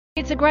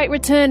It's a great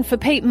return for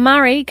Pete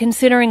Murray,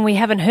 considering we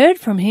haven't heard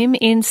from him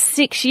in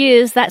 6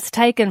 years. That's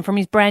taken from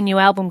his brand new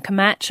album,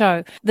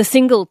 Camacho, the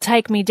single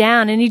Take Me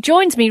Down. And he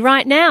joins me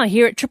right now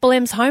here at Triple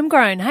M's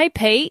Homegrown. Hey,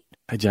 Pete.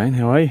 Hey, Jane,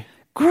 how are you?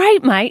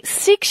 Great, mate.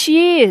 6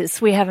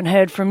 years we haven't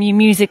heard from you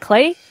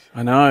musically.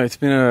 I know, it's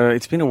been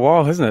a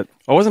while, hasn't it?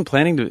 I wasn't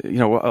planning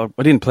to,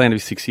 I didn't plan to be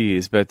 6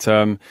 years, but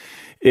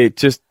it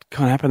just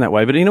kind of happened that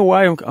way. But in a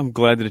way, I'm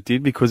glad that it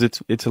did, because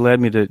it's allowed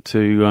me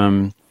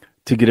to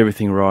get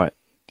everything right.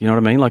 You know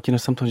what I mean? Like,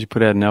 sometimes you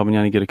put out an album and you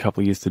only get a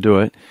couple of years to do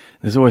it.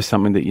 There's always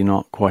something that you're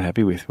not quite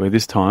happy with, where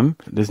this time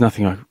there's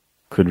nothing I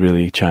could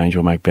really change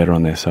or make better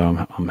on there. So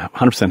I'm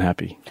 100%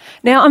 happy.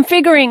 Now, I'm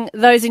figuring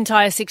those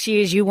entire 6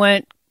 years you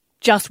weren't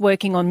just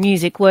working on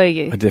music, were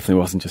you? I definitely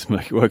wasn't just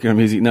working on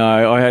music.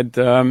 No, I had,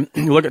 I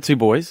got 2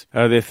 boys.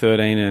 They're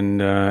 13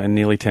 and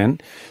nearly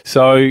 10.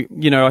 So,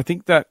 I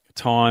think that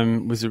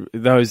time was,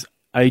 those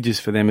ages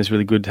for them is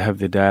really good to have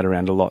their dad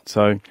around a lot.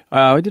 So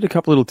I did a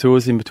couple little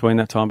tours in between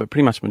that time, but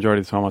pretty much the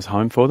majority of the time I was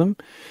home for them.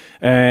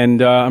 And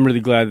I'm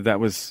really glad that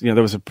was, that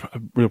was a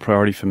real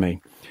priority for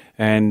me.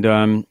 And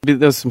there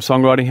was some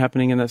songwriting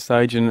happening in that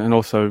stage, and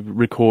also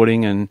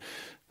recording and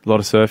a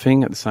lot of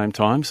surfing at the same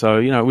time. So,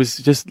 it was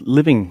just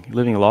living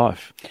a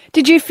life.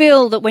 Did you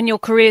feel that when your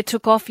career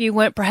took off, you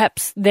weren't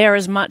perhaps there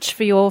as much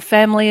for your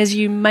family as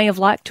you may have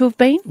liked to have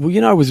been? Well,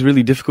 it was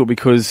really difficult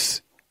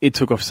because it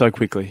took off so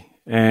quickly.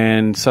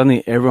 And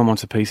suddenly everyone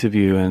wants a piece of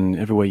you, and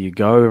everywhere you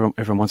go,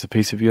 everyone wants a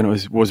piece of you, and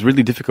it was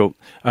really difficult.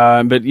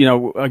 But,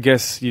 I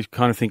guess you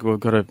kind of think, well, I've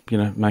got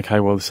to, make hay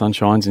while the sun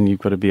shines, and you've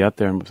got to be out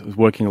there. And I was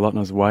working a lot and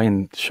I was away,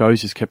 and shows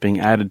just kept being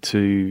added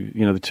to,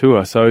 the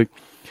tour. So,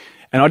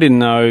 and I didn't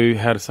know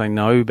how to say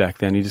no back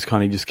then. You just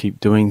kind of just keep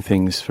doing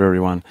things for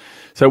everyone.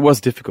 So it was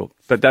difficult.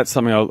 But that's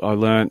something I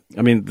learned.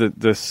 I mean,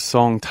 the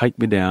song Take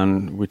Me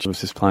Down, which I was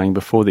just playing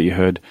before that you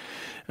heard,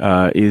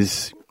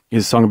 is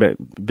a song about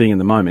being in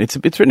the moment.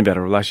 It's written about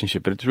a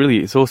relationship, but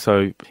it's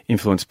also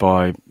influenced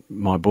by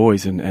my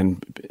boys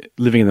and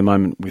living in the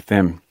moment with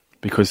them.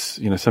 Because,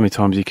 so many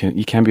times you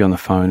can be on the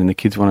phone and the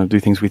kids want to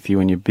do things with you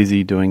and you're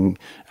busy doing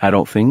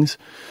adult things.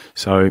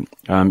 So,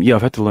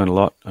 I've had to learn a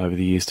lot over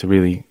the years to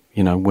really,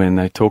 when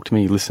they talk to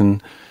me,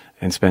 listen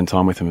and spend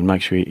time with them and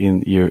make sure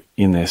you're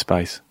in their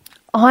space.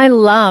 I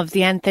love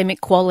the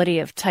anthemic quality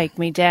of Take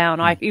Me Down.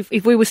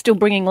 If we were still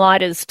bringing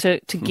lighters to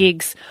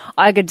gigs,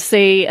 I could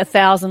see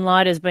 1,000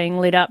 lighters being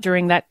lit up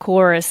during that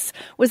chorus.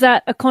 Was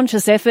that a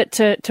conscious effort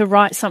to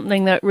write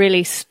something that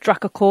really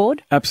struck a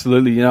chord?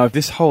 Absolutely.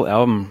 This whole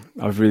album,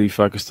 I've really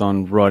focused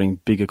on writing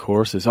bigger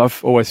choruses.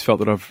 I've always felt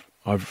that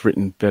I've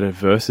written better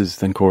verses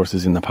than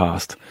choruses in the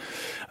past.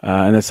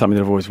 And that's something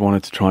that I've always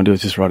wanted to try and do,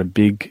 is just write a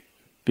big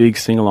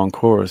sing-along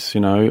chorus,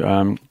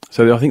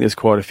 So I think there's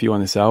quite a few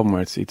on this album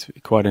where it's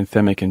quite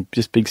anthemic and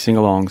just big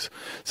sing-alongs.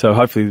 So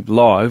hopefully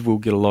live we'll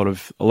get a lot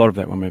of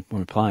that when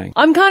we're playing.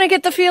 I'm kind of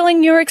get the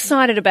feeling you're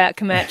excited about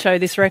Camacho,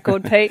 this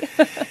record, Pete.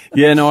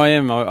 Yeah, no, I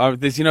am.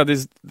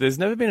 There's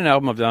never been an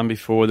album I've done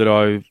before that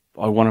I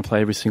want to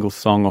play every single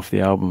song off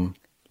the album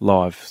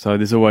live. So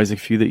there's always a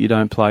few that you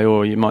don't play,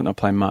 or you might not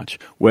play much.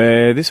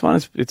 Where this one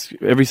it's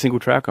every single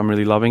track. I'm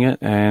really loving it,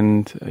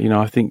 and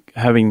I think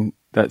having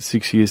that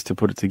 6 years to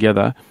put it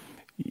together,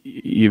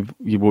 you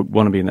would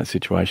want to be in that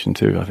situation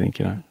too, I think,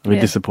 I'd be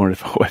disappointed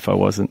if I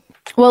wasn't.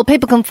 Well,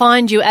 people can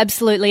find you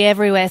absolutely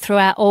everywhere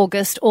throughout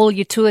August. All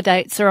your tour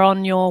dates are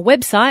on your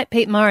website,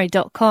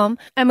 petemurray.com.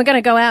 And we're going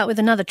to go out with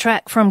another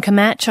track from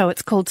Camacho.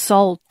 It's called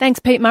Soul. Thanks,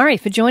 Pete Murray,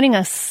 for joining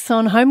us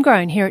on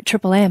Homegrown here at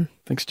Triple M.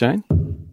 Thanks, Jane.